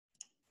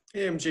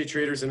Hey, MJ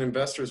traders and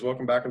investors,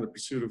 welcome back on the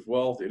Pursuit of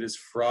Wealth. It is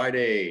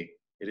Friday.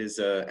 It is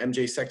a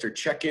MJ Sector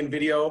check-in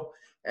video,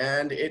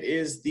 and it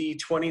is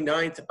the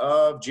 29th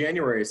of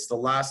January. It's the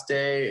last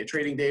day,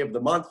 trading day of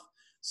the month.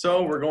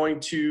 So we're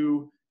going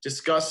to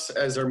discuss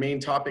as our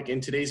main topic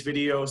in today's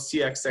video,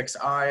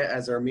 CXXI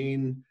as our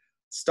main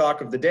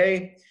stock of the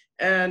day.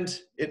 And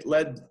it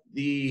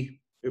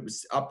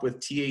was up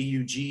with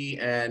TAUG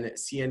and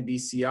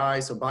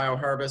CNBCI, so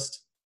BioHarvest,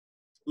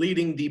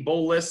 leading the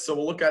bull list. So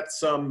we'll look at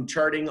some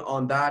charting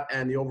on that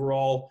and the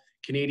overall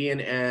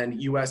Canadian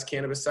and US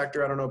cannabis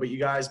sector. I don't know about you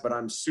guys, but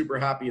I'm super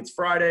happy it's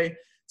Friday.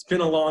 It's been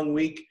a long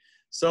week.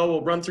 So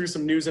we'll run through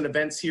some news and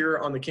events here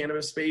on the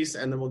cannabis space,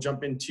 and then we'll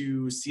jump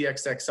into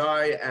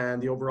CXXI and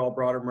the overall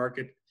broader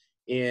market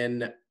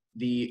in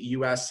the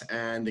US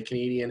and the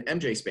Canadian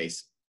MJ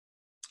space.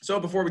 So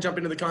before we jump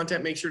into the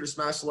content, make sure to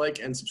smash the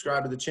like and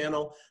subscribe to the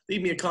channel.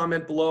 Leave me a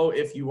comment below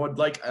if you would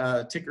like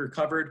a ticker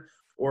covered,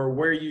 or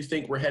where you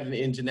think we're heading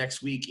into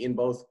next week in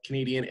both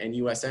Canadian and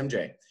US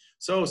MJ.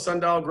 So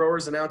Sundial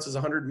Growers announces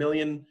 100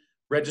 million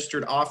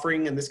registered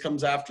offering, and this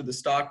comes after the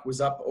stock was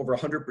up over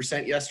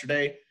 100%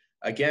 yesterday.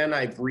 Again,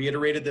 I've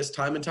reiterated this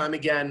time and time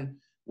again,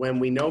 when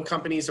we know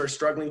companies are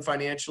struggling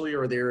financially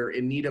or they're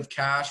in need of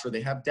cash or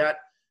they have debt,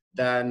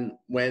 then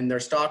when their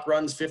stock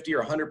runs 50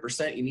 or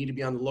 100%, you need to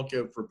be on the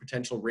lookout for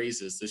potential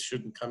raises. This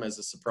shouldn't come as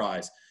a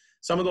surprise.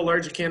 Some of the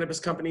larger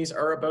cannabis companies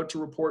are about to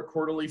report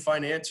quarterly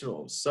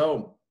financials.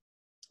 So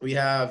we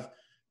have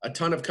a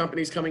ton of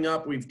companies coming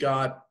up. We've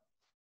got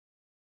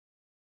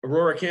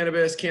Aurora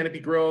Cannabis, Canopy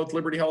Growth,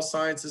 Liberty Health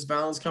Sciences,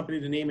 Valens Company,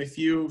 to name a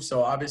few.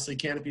 So obviously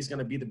Canopy is going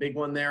to be the big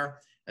one there,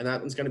 and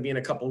that one's going to be in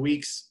a couple of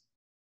weeks.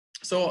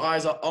 So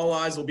all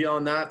eyes will be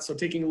on that. So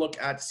taking a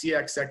look at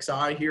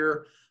CXXI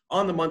here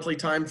on the monthly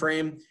time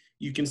frame,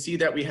 you can see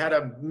that we had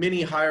a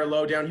mini higher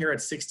low down here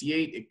at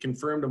 68. It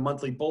confirmed a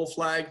monthly bull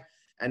flag.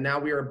 And now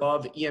we are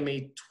above EMA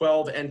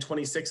 12 and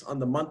 26 on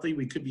the monthly.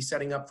 We could be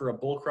setting up for a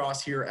bull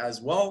cross here as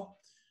well.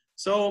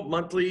 So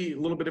monthly, a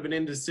little bit of an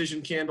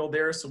indecision candle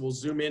there. So we'll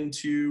zoom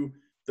into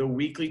the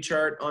weekly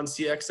chart on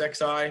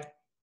CXXI.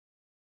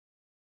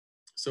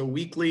 So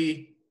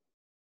weekly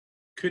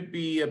could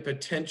be a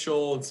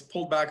potential, it's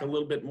pulled back a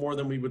little bit more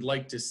than we would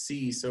like to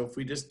see. So if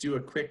we just do a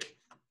quick,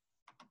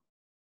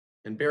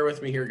 and bear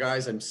with me here,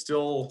 guys, I'm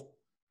still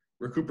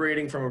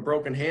recuperating from a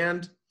broken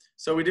hand.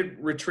 So we did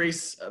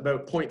retrace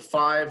about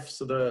 0.5,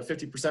 so the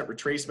 50%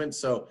 retracement.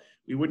 So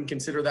we wouldn't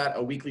consider that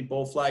a weekly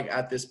bull flag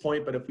at this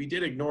point. But if we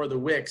did ignore the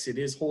wicks, it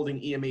is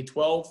holding EMA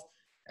 12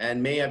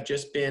 and may have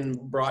just been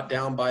brought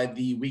down by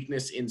the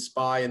weakness in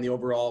SPY and the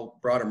overall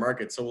broader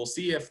market. So we'll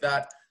see if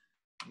that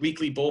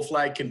weekly bull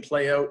flag can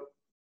play out.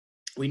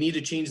 We need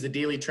to change the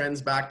daily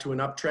trends back to an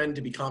uptrend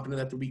to be confident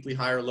that the weekly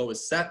higher low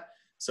is set.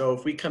 So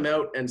if we come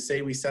out and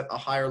say we set a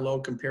higher low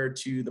compared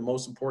to the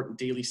most important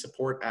daily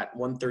support at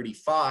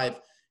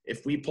 135,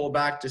 if we pull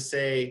back to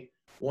say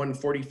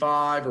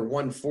 145 or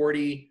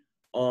 140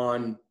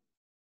 on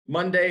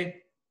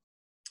Monday,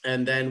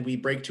 and then we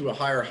break to a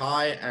higher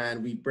high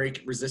and we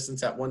break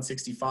resistance at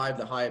 165,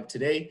 the high of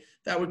today,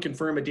 that would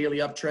confirm a daily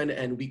uptrend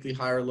and weekly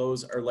higher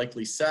lows are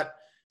likely set.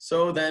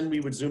 So then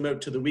we would zoom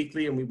out to the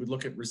weekly and we would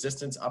look at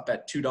resistance up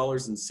at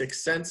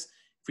 $2.06. If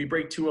we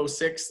break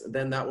 206,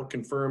 then that will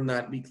confirm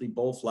that weekly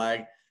bull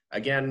flag.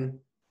 Again,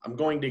 I'm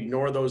going to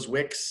ignore those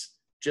wicks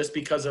just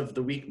because of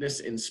the weakness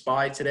in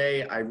SPY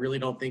today. I really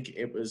don't think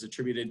it was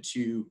attributed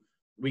to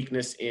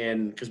weakness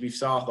because we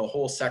saw the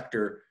whole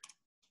sector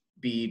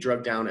be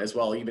drugged down as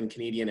well, even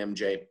Canadian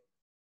MJ.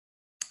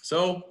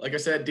 So like I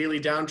said, daily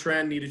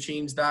downtrend, need to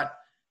change that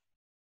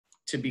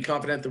to be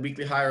confident the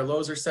weekly higher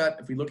lows are set.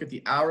 If we look at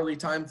the hourly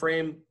time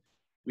frame,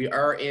 we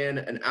are in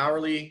an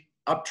hourly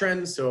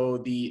uptrend. So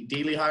the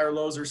daily higher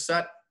lows are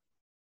set.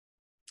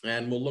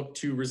 And we'll look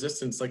to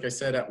resistance, like I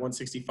said, at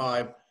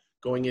 165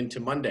 going into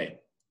Monday.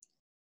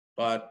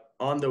 But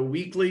on the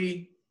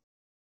weekly,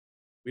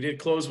 we did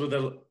close with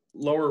a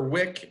lower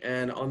wick,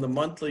 and on the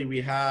monthly,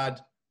 we had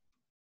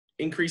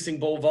increasing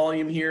bull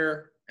volume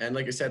here. And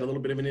like I said, a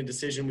little bit of an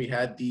indecision. We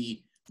had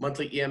the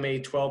monthly EMA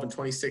 12 and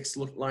 26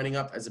 lining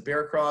up as a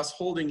bear cross,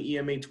 holding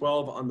EMA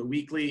 12 on the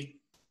weekly.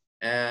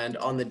 And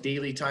on the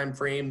daily time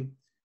frame,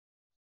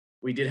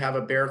 we did have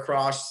a bear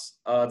cross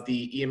of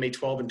the EMA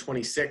 12 and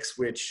 26,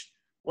 which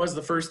was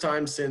the first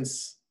time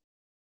since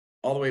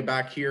all the way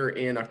back here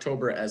in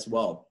October as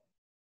well.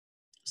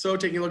 So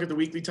taking a look at the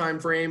weekly time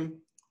frame,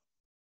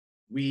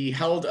 we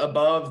held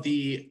above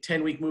the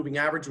 10-week moving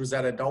average, was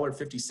at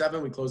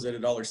 $1.57. We closed at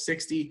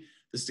 $1.60.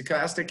 The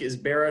stochastic is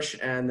bearish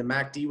and the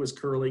MACD was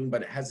curling,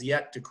 but it has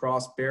yet to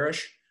cross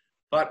bearish.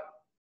 But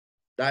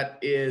that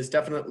is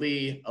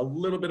definitely a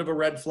little bit of a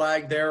red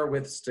flag there,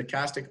 with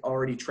stochastic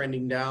already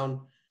trending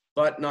down,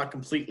 but not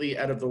completely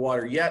out of the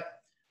water yet.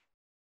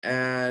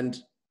 And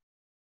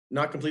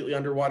not completely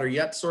underwater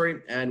yet,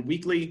 sorry. And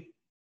weekly,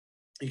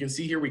 you can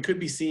see here we could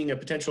be seeing a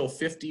potential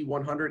 50,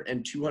 100,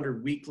 and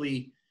 200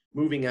 weekly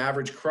moving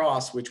average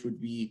cross, which would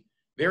be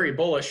very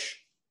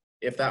bullish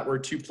if that were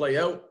to play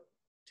out.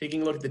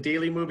 Taking a look at the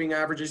daily moving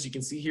averages, you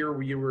can see here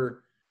we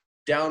were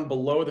down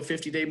below the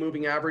 50-day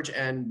moving average,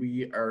 and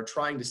we are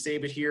trying to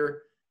save it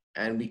here.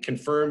 And we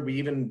confirmed, we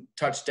even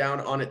touched down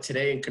on it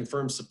today and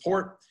confirmed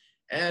support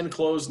and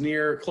closed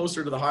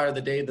closer to the high of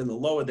the day than the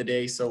low of the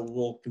day. So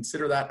we'll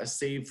consider that a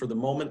save for the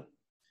moment.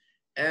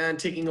 And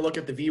taking a look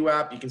at the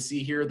VWAP, you can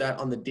see here that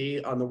on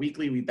the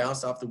weekly, we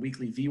bounced off the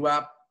weekly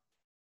VWAP.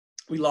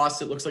 We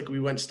lost it, looks like we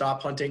went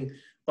stop hunting,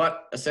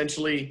 but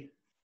essentially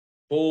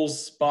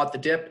bulls bought the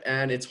dip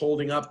and it's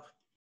holding up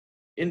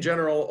in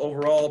general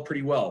overall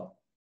pretty well.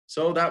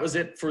 So that was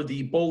it for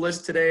the bull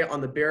list today. On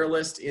the bear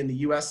list in the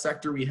US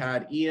sector, we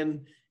had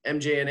Ian,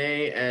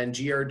 MJNA, and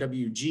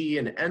GRWG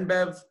and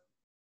NBEV.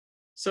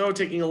 So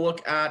taking a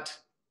look at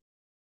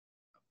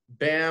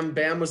BAM,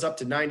 BAM was up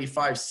to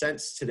 95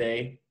 cents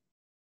today.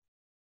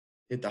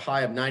 Hit the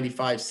high of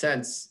 95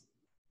 cents.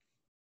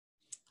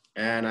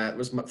 And it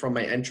was from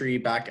my entry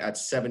back at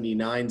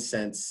 79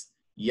 cents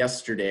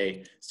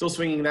yesterday. Still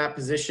swinging that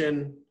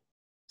position,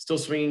 still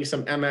swinging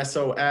some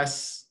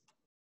MSOS.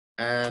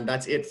 And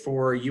that's it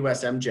for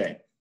USMJ.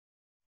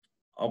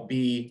 I'll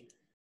be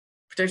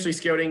potentially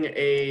scouting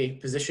a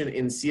position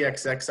in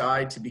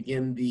CXXI to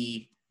begin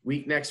the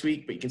week next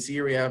week. But you can see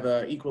here we have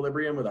an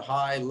equilibrium with a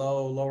high,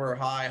 low, lower,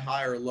 high,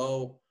 higher,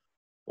 low.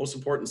 Most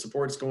important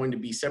support is going to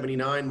be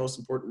 79. Most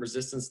important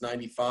resistance,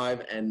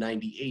 95 and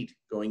 98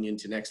 going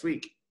into next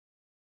week.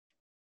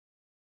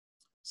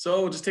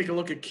 So we'll just take a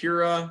look at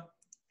Cura.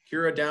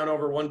 Cura down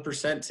over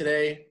 1%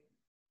 today.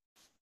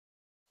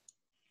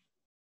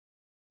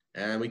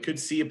 And we could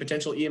see a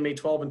potential EMA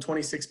 12 and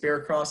 26 bear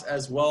cross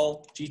as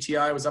well.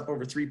 GTI was up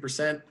over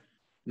 3%.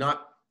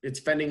 It's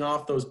fending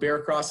off those bear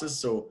crosses.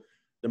 So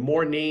the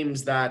more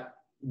names that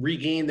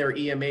regain their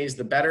EMAs,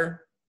 the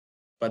better.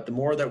 But the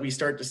more that we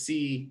start to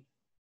see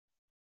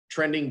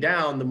trending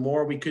down, the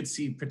more we could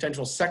see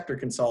potential sector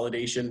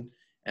consolidation.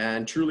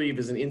 And Trulieve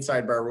is an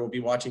inside bar. We'll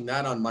be watching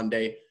that on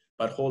Monday,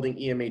 but holding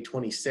EMA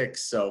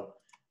 26. So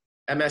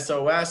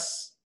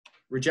MSOS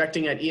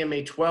rejecting at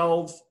EMA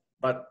 12,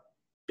 but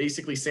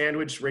basically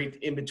sandwiched right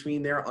in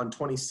between there on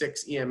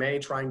 26 EMA,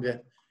 trying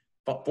to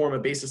form a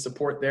base of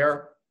support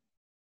there.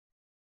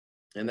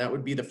 And that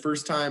would be the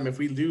first time, if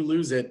we do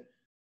lose it,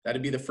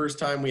 that'd be the first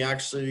time we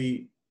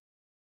actually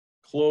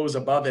close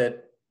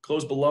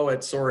below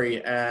it,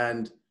 sorry.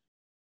 And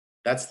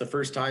that's the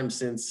first time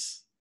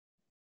since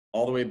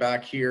all the way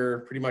back here,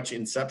 pretty much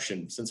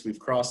inception, since we've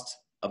crossed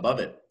above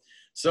it.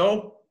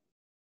 So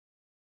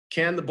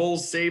can the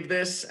bulls save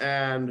this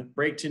and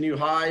break to new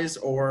highs,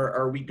 or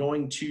are we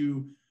going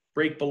to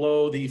break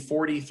below the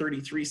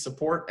 40.33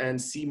 support and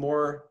see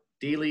more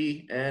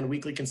daily and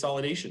weekly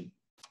consolidation?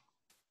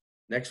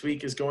 Next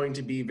week is going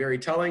to be very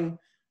telling.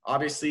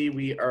 Obviously,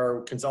 we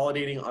are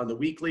consolidating on the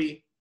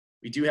weekly.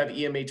 We do have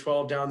EMA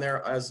 12 down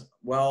there as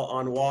well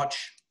on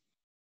watch.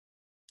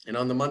 And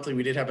on the monthly,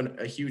 we did have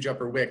a huge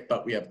upper wick,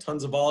 but we have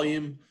tons of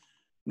volume.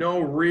 No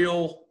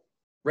real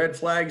red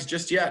flags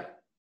just yet.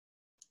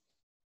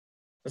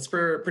 That's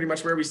pretty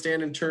much where we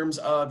stand in terms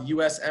of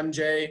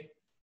USMJ.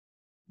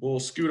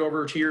 We'll scoot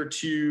over here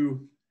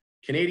to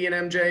Canadian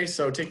MJ.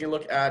 So taking a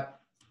look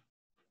at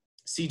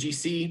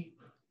CGC,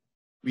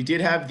 we did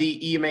have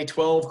the EMA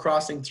 12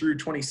 crossing through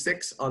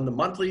 26 on the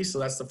monthly. So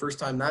that's the first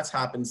time that's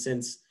happened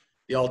since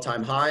the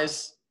all-time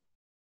highs.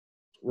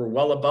 We're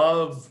well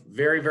above,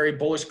 very, very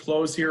bullish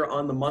close here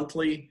on the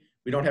monthly.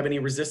 We don't have any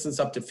resistance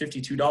up to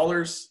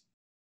 $52.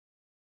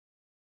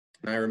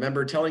 And I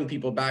remember telling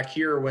people back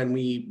here when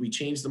we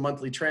changed the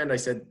monthly trend, I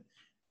said,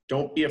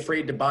 don't be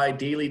afraid to buy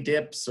daily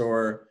dips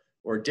or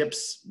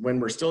dips when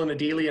we're still in a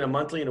daily and a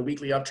monthly and a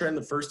weekly uptrend.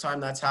 The first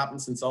time that's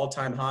happened since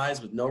all-time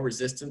highs with no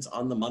resistance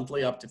on the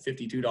monthly up to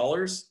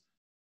 $52.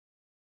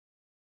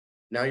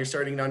 Now you're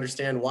starting to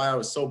understand why I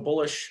was so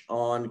bullish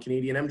on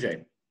Canadian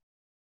MJ.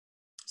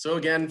 So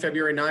again,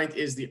 February 9th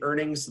is the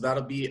earnings. So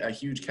that'll be a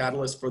huge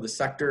catalyst for the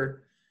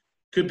sector.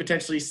 Could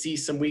potentially see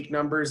some weak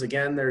numbers.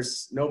 Again,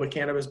 there's Nova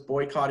Cannabis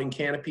boycotting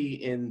Canopy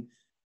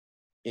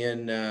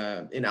in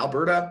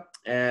Alberta,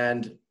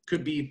 and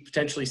could be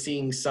potentially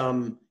seeing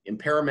some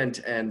impairment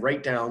and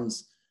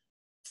write-downs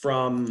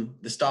from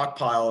the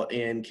stockpile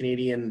in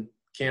Canadian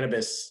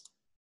cannabis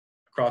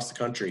across the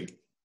country.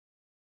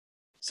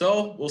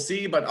 So we'll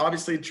see, but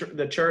obviously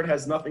the chart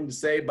has nothing to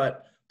say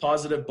but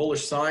positive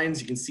bullish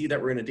signs. You can see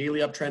that we're in a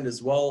daily uptrend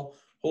as well.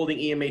 Holding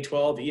EMA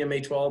 12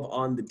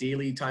 on the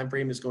daily time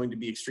frame is going to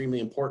be extremely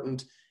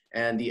important,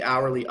 and the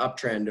hourly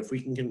uptrend. If we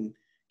can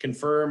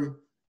confirm,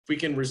 if we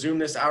can resume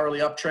this hourly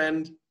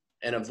uptrend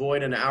and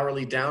avoid an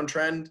hourly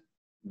downtrend,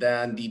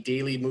 then the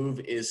daily move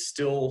is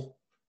still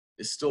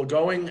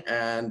going,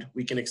 and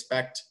we can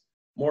expect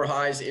more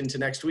highs into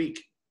next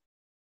week.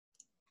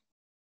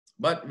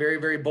 But very,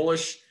 very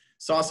bullish.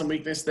 Saw some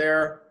weakness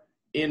there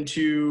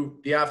into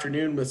the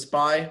afternoon with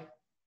SPY,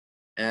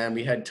 and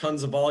we had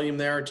tons of volume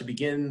there to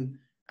begin.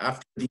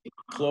 After the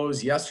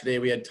close yesterday,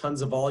 we had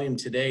tons of volume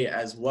today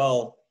as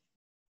well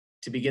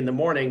to begin the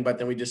morning, but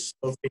then we just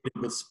slow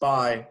faded with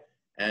SPY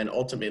and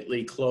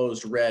ultimately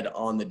closed red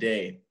on the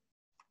day.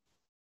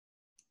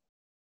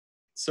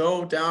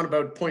 So down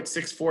about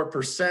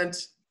 0.64%.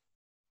 Let's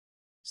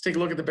take a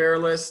look at the bear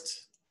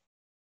list.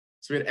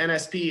 So we had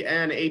NSP,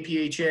 N,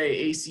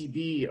 APHA,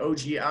 ACB,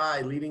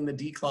 OGI leading the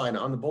decline.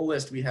 On the bull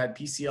list, we had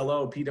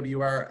PCLO,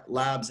 PWR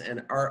Labs,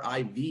 and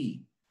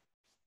RIV.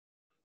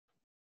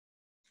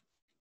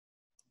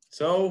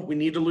 So we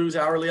need to lose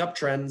hourly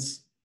uptrends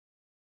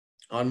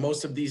on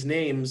most of these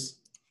names.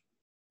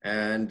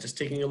 And just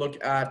taking a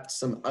look at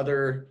some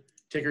other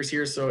tickers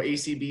here. So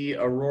ACB,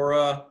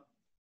 Aurora,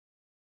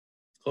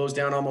 closed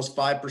down almost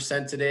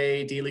 5%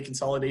 today. Daily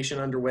consolidation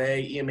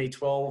underway. EMA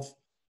 12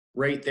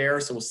 right there.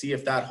 So we'll see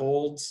if that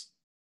holds.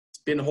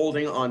 It's been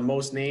holding on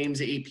most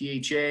names.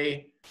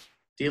 APHA,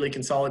 daily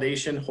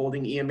consolidation,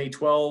 holding EMA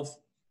 12.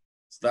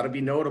 So that'll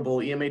be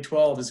notable. EMA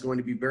 12 is going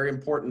to be very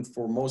important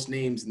for most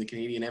names in the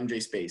Canadian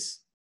MJ space.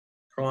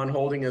 Cron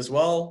holding as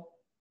well.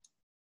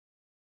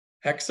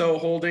 Hexo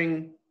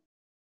holding.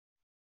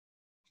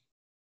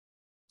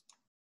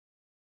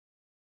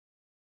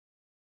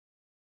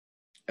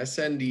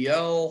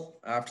 SNDL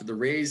after the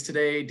raise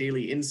today,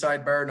 daily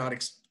inside bar,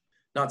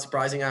 not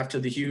surprising after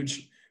the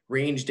huge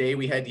range day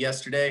we had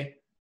yesterday,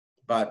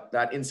 but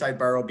that inside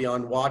bar will be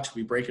on watch. If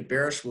we break it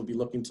bearish, we'll be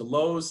looking to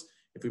lows.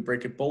 If we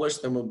break it bullish,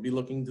 then we'll be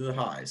looking to the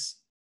highs.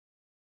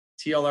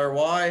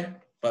 TLRY,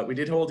 but we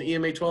did hold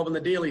EMA 12 in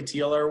the daily,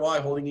 TLRY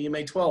holding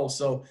EMA 12.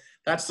 So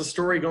that's the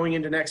story going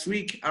into next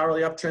week.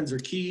 Hourly uptrends are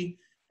key,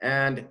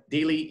 and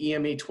daily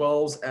EMA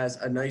 12s as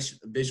a nice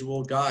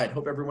visual guide.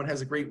 Hope everyone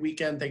has a great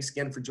weekend. Thanks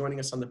again for joining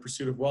us on the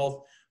Pursuit of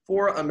Wealth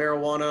for a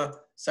marijuana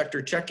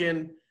sector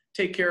check-in.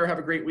 Take care, have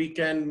a great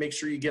weekend. Make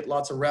sure you get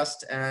lots of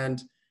rest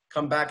and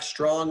come back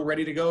strong,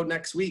 ready to go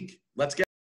next week. Let's get